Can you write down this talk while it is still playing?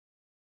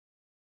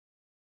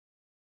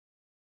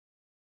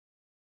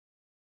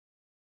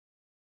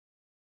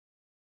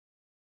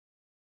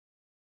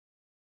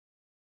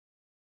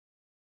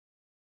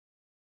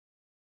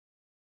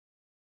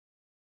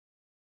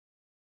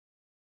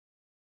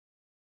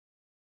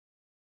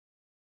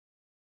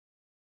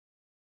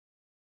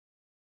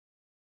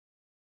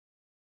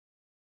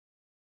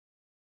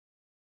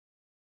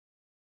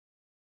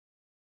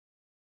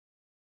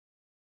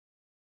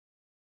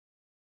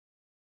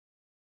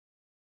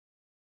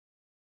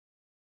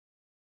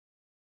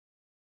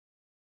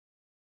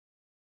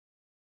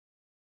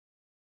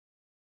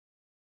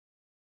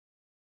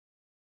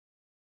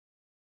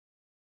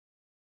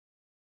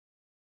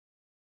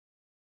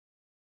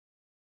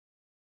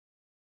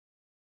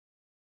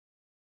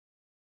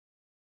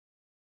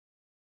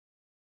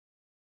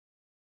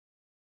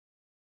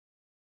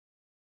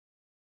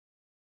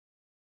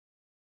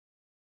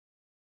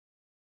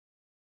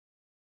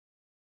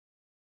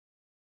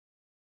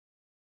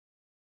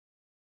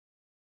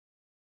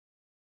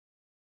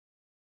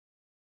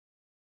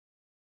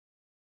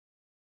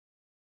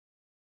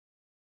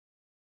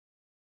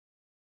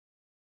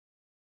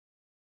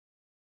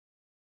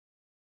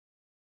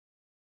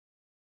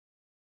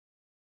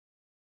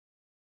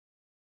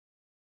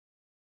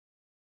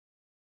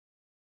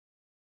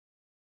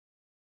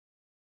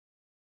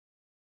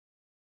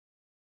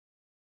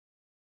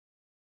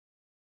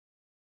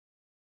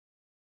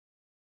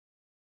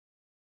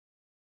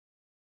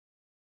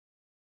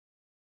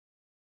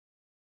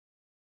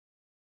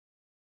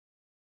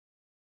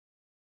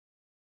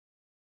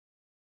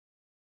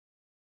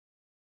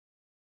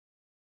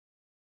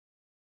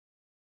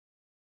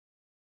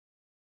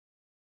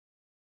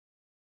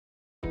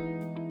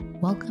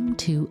Welcome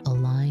to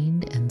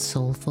Aligned and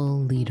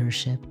Soulful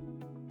Leadership.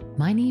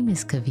 My name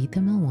is Kavita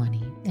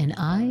Melwani, and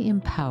I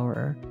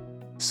empower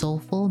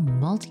soulful,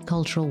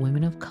 multicultural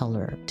women of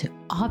color to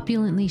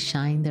opulently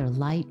shine their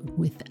light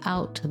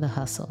without the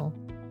hustle.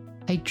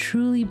 I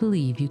truly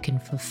believe you can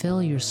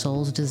fulfill your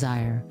soul's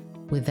desire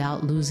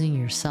without losing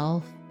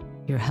yourself,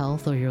 your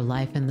health, or your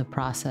life in the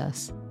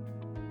process.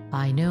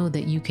 I know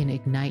that you can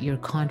ignite your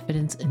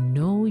confidence and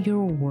know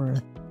your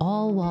worth,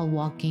 all while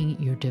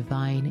walking your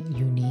divine,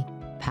 unique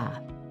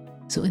path.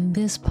 So in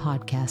this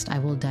podcast, I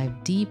will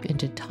dive deep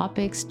into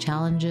topics,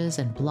 challenges,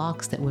 and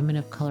blocks that women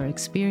of color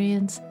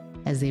experience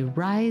as they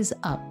rise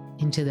up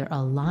into their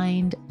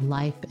aligned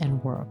life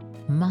and work.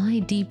 My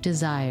deep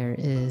desire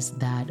is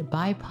that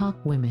BIPOC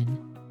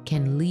women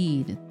can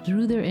lead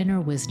through their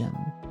inner wisdom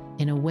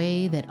in a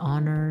way that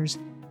honors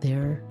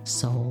their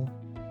soul.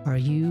 Are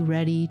you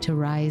ready to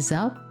rise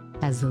up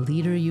as the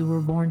leader you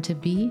were born to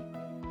be?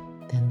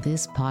 Then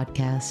this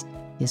podcast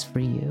is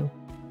for you.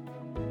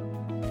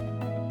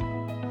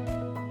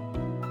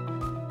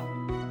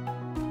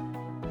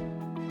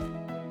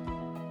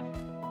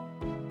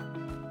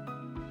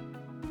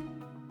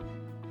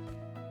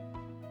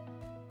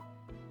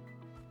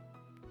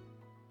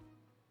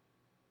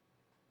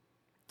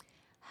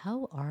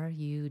 How are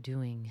you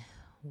doing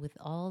with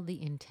all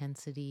the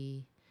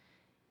intensity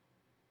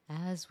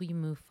as we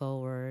move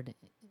forward?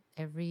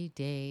 Every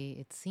day,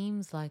 it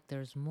seems like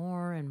there's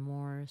more and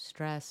more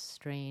stress,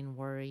 strain,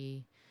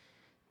 worry,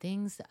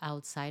 things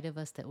outside of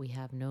us that we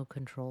have no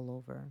control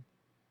over.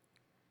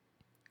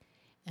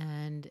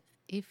 And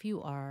if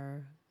you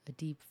are a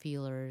deep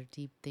feeler,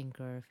 deep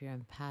thinker, if you're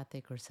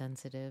empathic or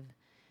sensitive,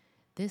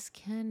 this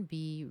can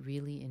be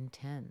really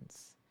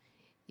intense.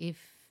 If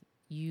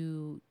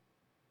you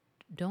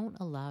don't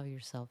allow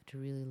yourself to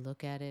really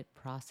look at it,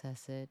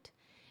 process it,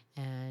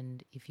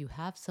 and if you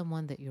have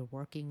someone that you're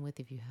working with,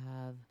 if you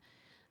have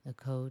a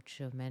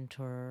coach, a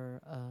mentor,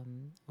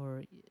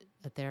 or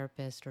a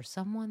therapist, or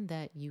someone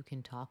that you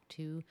can talk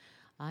to,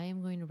 I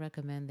am going to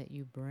recommend that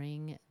you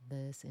bring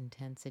this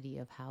intensity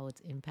of how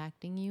it's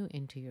impacting you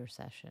into your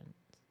sessions.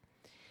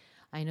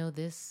 I know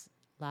this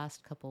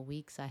last couple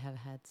weeks, I have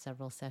had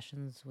several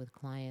sessions with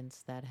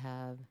clients that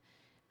have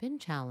been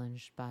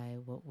challenged by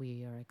what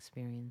we are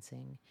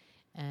experiencing.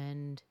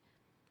 And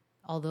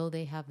although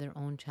they have their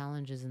own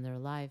challenges in their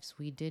lives,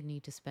 we did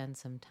need to spend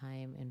some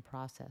time in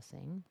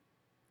processing.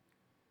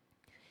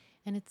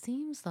 And it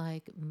seems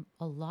like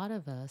a lot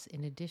of us,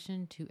 in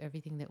addition to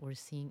everything that we're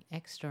seeing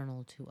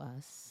external to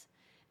us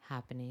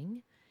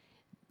happening,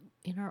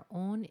 in our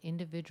own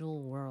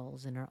individual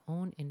worlds, in our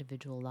own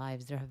individual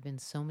lives, there have been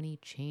so many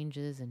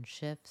changes and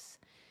shifts.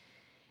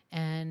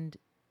 And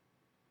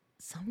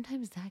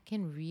sometimes that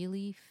can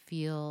really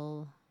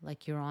feel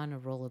like you're on a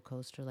roller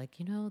coaster, like,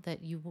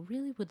 that you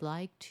really would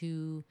like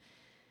to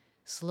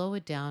slow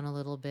it down a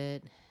little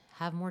bit,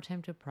 have more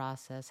time to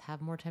process, have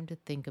more time to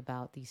think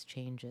about these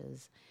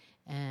changes.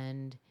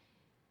 And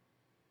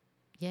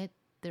yet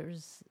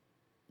there's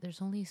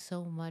only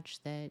so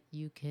much that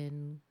you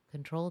can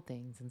control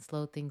things and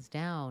slow things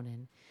down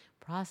and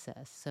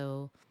process.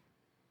 So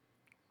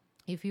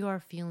if you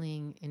are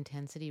feeling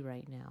intensity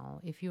right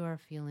now, if you are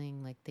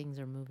feeling like things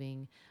are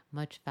moving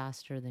much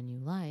faster than you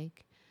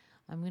like,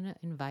 I'm going to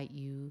invite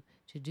you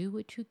to do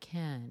what you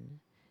can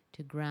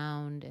to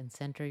ground and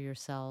center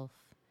yourself,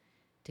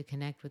 to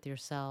connect with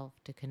yourself,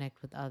 to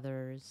connect with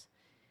others,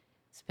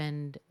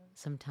 spend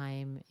some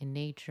time in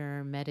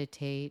nature,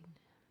 meditate,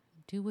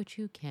 do what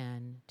you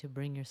can to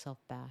bring yourself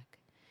back.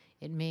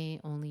 It may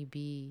only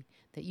be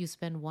that you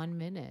spend 1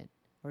 minute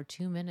or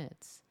 2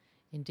 minutes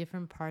in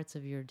different parts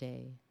of your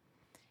day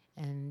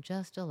and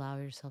just allow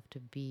yourself to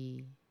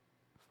be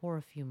for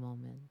a few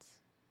moments.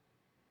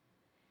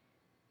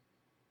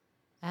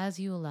 As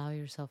you allow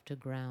yourself to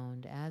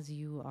ground, as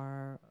you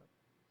are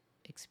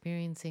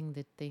experiencing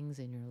the things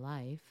in your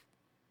life,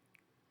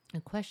 a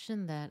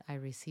question that I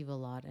receive a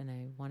lot and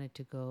I wanted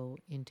to go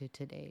into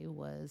today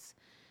was,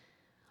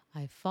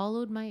 I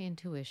followed my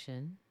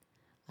intuition.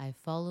 I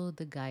followed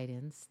the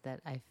guidance that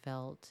I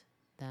felt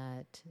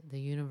that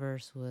the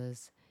universe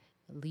was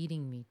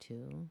leading me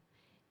to,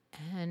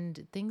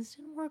 and things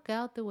didn't work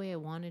out the way I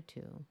wanted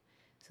to.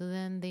 So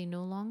then they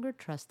no longer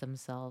trust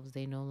themselves.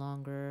 They no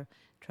longer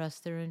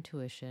trust their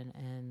intuition,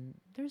 and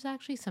there's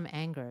actually some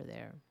anger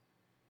there.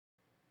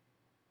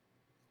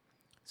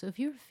 So if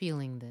you're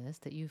feeling this,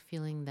 that you're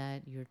feeling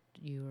that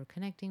you're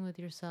connecting with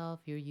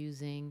yourself, you're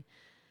using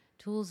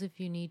tools if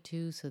you need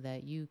to so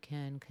that you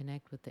can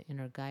connect with the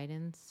inner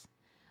guidance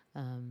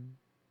and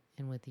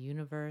with the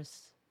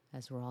universe.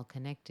 As we're all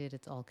connected,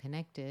 it's all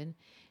connected,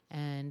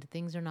 and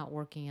things are not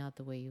working out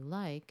the way you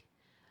like,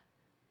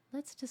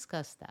 let's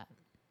discuss that.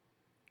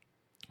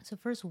 So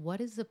first,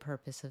 what is the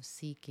purpose of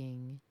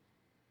seeking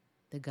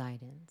the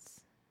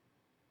guidance?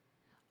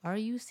 Are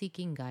you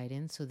seeking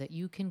guidance so that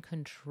you can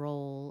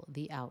control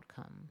the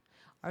outcome?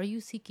 Are you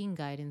seeking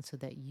guidance so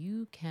that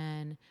you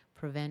can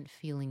prevent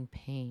feeling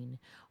pain?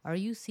 Are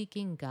you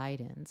seeking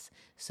guidance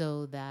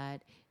so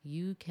that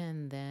you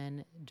can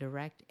then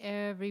direct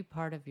every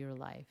part of your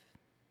life?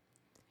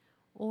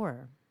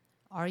 Or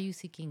are you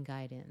seeking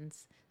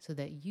guidance so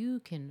that you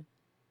can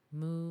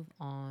move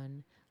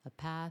on a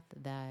path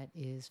that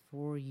is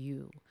for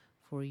you,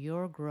 for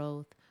your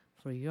growth,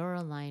 for your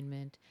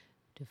alignment,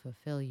 to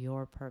fulfill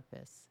your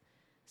purpose?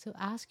 So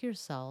ask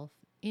yourself,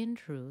 in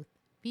truth,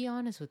 be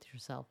honest with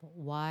yourself.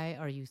 Why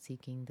are you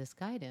seeking this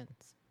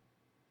guidance?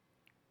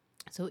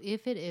 So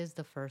if it is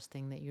the first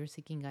thing that you're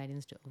seeking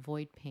guidance to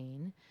avoid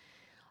pain,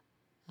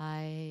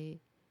 I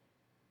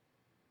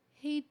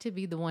hate to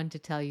be the one to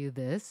tell you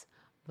this,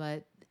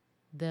 but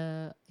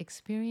the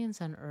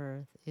experience on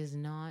earth is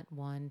not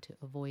one to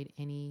avoid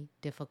any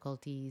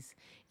difficulties,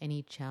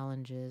 any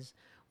challenges,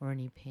 or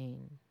any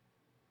pain.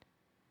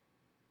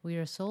 We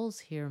are souls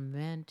here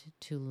meant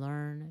to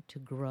learn, to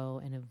grow,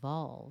 and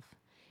evolve.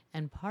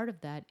 And part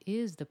of that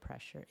is the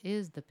pressure,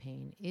 is the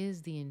pain,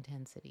 is the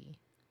intensity.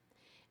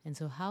 And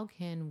so, how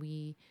can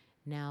we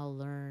now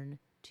learn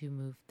to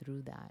move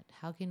through that?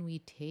 How can we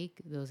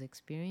take those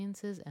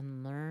experiences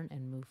and learn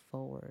and move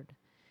forward?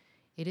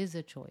 It is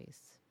a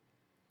choice.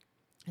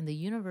 And the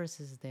universe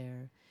is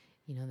there,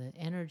 the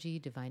energy,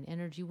 divine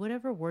energy,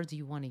 whatever words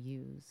you want to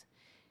use,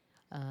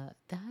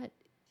 that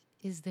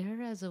is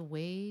there as a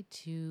way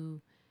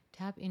to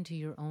tap into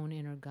your own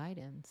inner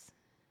guidance,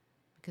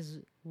 because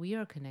we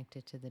are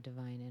connected to the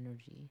divine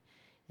energy.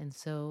 And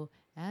so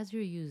as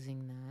you're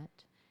using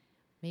that,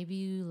 maybe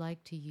you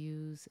like to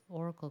use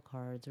oracle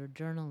cards or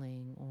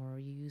journaling, or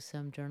you use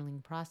some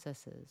journaling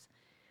processes.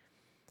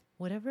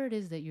 Whatever it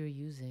is that you're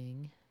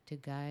using to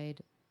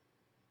guide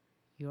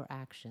your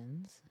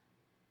actions,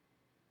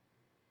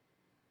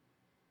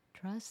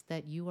 trust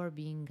that you are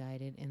being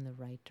guided in the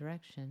right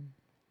direction.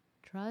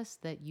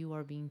 Trust that you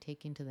are being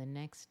taken to the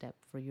next step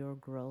for your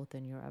growth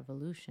and your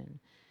evolution.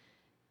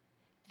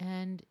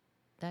 And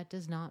that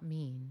does not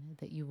mean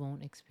that you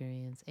won't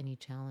experience any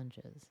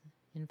challenges.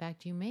 In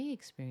fact, you may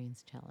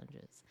experience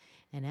challenges.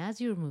 And as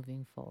you're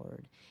moving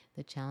forward,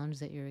 the challenge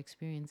that you're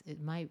experiencing,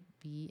 it might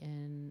be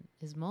and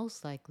is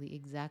most likely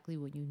exactly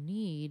what you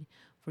need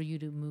for you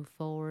to move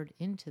forward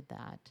into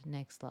that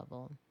next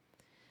level.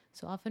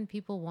 So often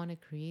people want to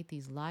create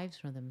these lives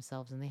for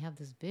themselves, and they have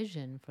this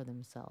vision for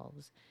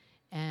themselves,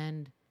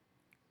 and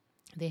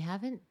they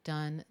haven't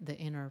done the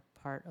inner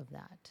part of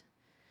that.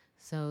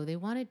 So they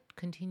want to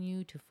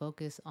continue to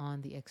focus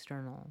on the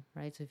external,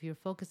 right? So if you're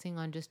focusing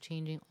on just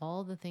changing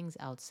all the things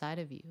outside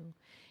of you,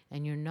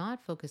 and you're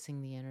not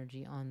focusing the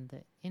energy on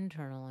the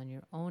internal, on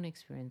your own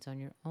experience, on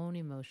your own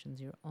emotions,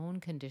 your own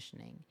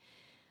conditioning,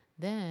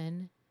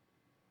 then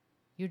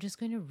you're just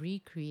going to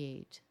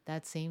recreate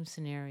that same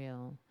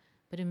scenario,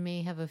 but it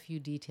may have a few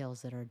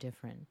details that are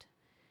different.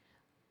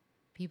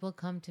 People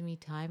come to me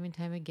time and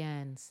time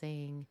again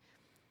saying,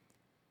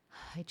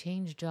 I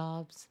changed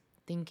jobs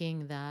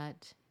thinking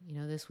that,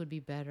 this would be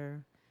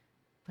better,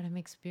 but I'm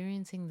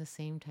experiencing the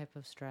same type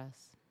of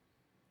stress.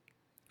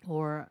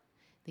 Or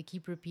they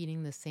keep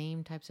repeating the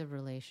same types of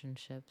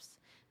relationships,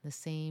 the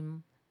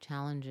same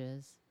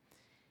challenges.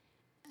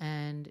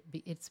 And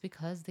it's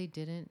because they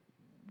didn't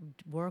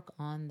work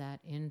on that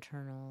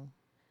internal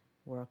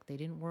work. They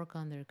didn't work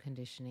on their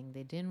conditioning.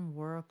 They didn't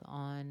work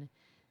on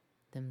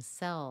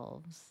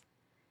themselves.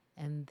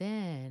 And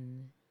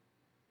then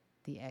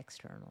the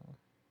external.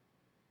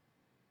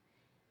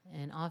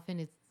 And often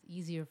it's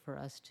easier for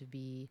us to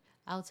be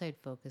outside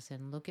focused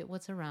and look at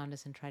what's around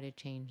us and try to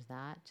change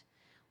that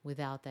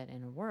without that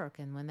inner work.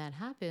 And when that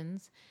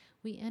happens,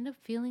 we end up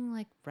feeling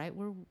like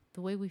we're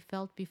the way we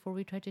felt before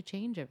we tried to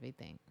change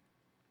everything.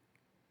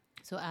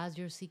 So as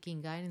you're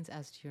seeking guidance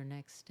as to your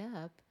next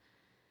step,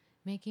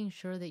 making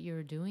sure that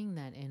you're doing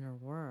that inner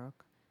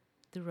work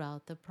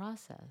throughout the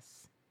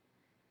process.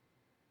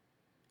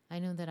 I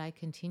know that I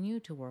continue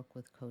to work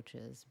with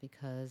coaches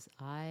because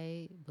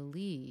I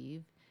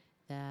believe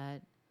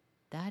that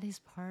that is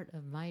part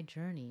of my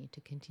journey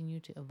to continue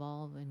to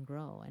evolve and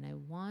grow. And I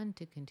want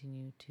to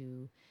continue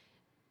to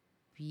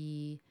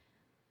be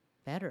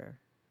better.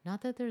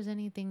 Not that there's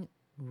anything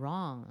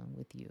wrong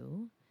with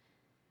you.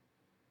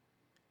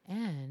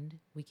 And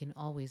we can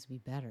always be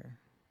better,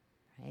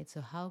 right?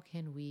 So how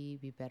can we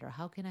be better?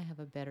 How can I have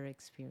a better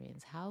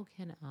experience? How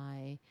can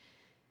I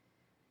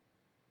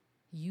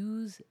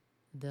use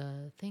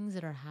the things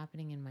that are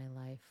happening in my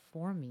life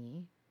for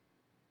me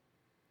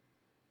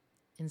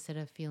instead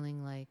of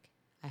feeling like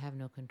I have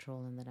no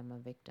control and that I'm a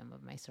victim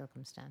of my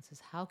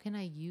circumstances? How can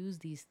I use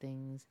these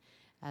things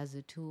as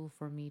a tool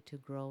for me to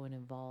grow and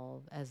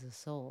evolve as a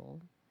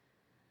soul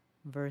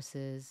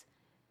versus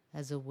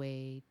as a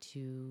way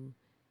to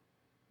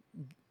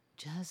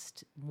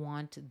just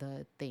want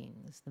the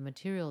things, the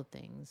material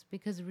things?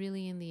 Because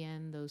really in the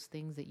end, those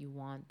things that you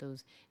want,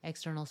 those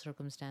external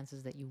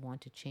circumstances that you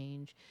want to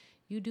change,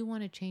 you do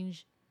want to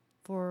change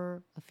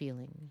for a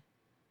feeling,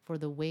 for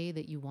the way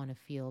that you want to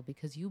feel,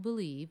 because you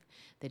believe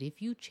that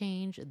if you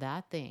change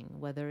that thing,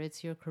 whether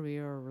it's your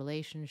career or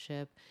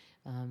relationship,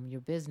 your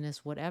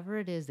business, whatever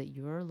it is that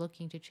you're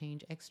looking to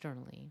change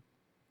externally,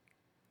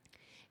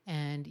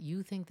 and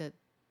you think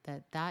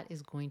that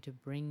is going to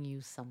bring you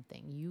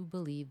something, you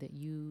believe that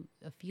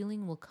a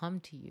feeling will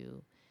come to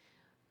you,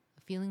 a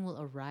feeling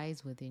will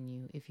arise within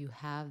you if you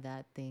have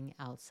that thing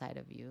outside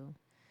of you,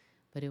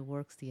 but it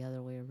works the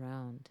other way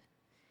around.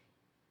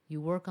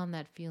 You work on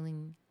that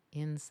feeling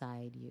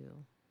inside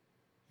you,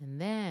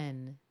 and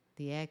then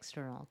the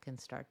external can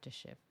start to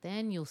shift.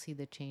 Then you'll see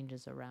the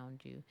changes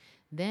around you.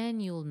 Then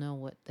you'll know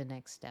what the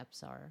next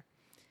steps are.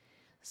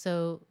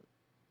 So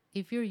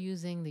if you're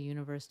using the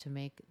universe to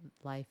make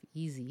life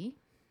easy,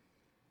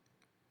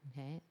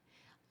 okay,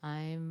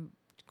 I'm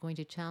going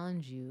to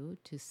challenge you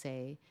to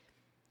say,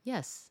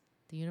 yes,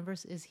 the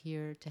universe is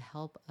here to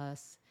help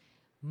us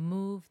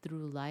move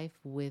through life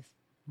with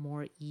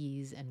more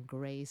ease and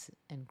grace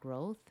and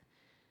growth.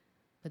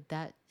 But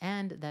that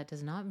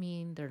does not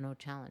mean there are no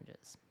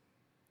challenges.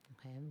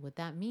 Okay, what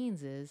that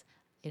means is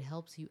it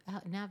helps you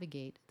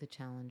navigate the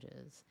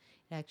challenges.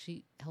 It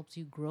actually helps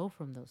you grow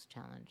from those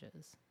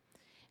challenges.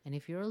 And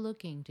if you're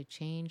looking to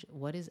change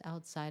what is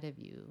outside of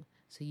you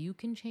so you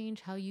can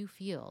change how you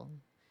feel,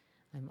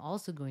 I'm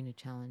also going to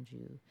challenge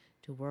you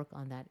to work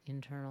on that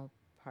internal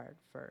part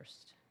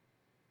first.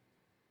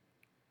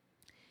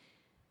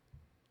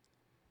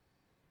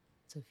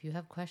 So if you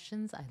have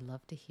questions, I'd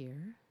love to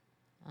hear.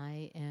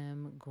 I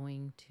am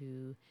going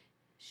to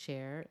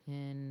share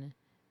in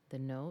the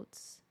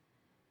notes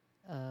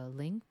a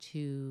link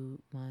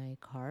to my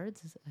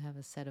cards. I have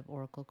a set of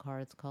Oracle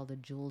cards called the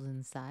Jewels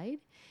Inside,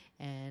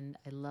 and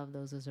I love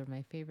those. Those are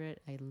my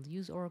favorite. I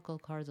use Oracle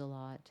cards a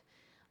lot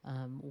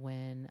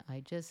when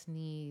I just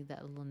need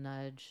that little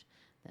nudge,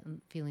 that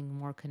feeling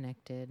more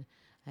connected.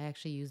 I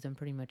actually use them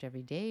pretty much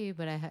every day,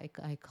 but I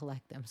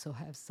collect them, so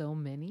I have so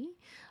many.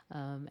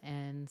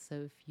 And so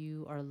if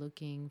you are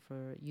looking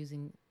for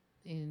using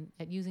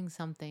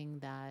something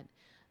that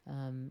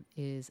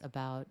is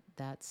about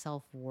that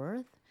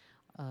self-worth,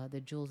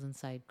 the Jewels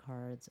Inside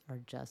cards are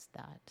just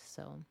that.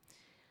 So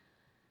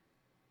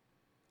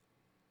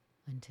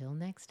until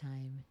next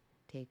time,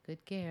 take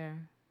good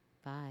care.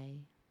 Bye.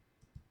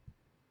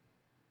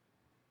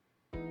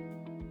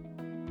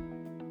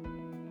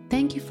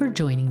 Thank you for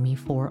joining me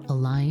for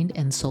Aligned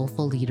and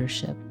Soulful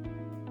Leadership.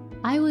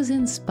 I was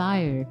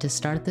inspired to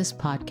start this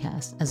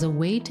podcast as a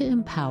way to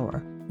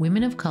empower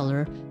women of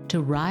color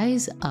to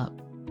rise up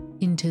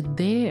into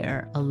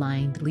their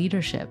aligned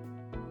leadership.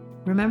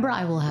 Remember,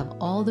 I will have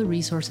all the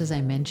resources I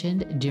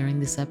mentioned during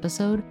this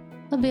episode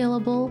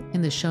available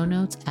in the show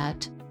notes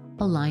at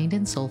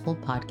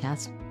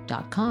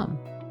alignedandsoulfulpodcast.com.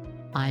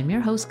 I'm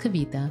your host,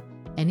 Kavita,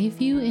 and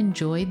if you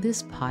enjoyed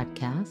this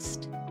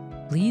podcast,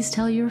 please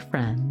tell your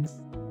friends.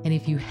 And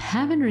if you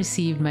haven't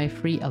received my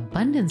free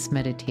abundance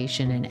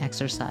meditation and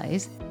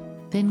exercise,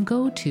 then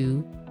go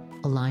to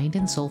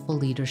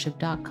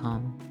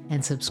alignedandsoulfulleadership.com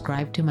and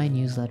subscribe to my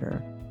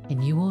newsletter,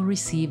 and you will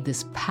receive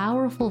this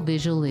powerful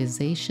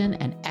visualization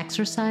and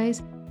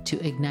exercise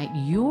to ignite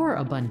your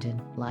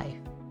abundant life.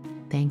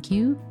 Thank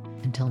you.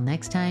 Until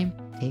next time,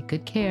 take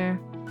good care.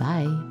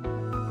 Bye.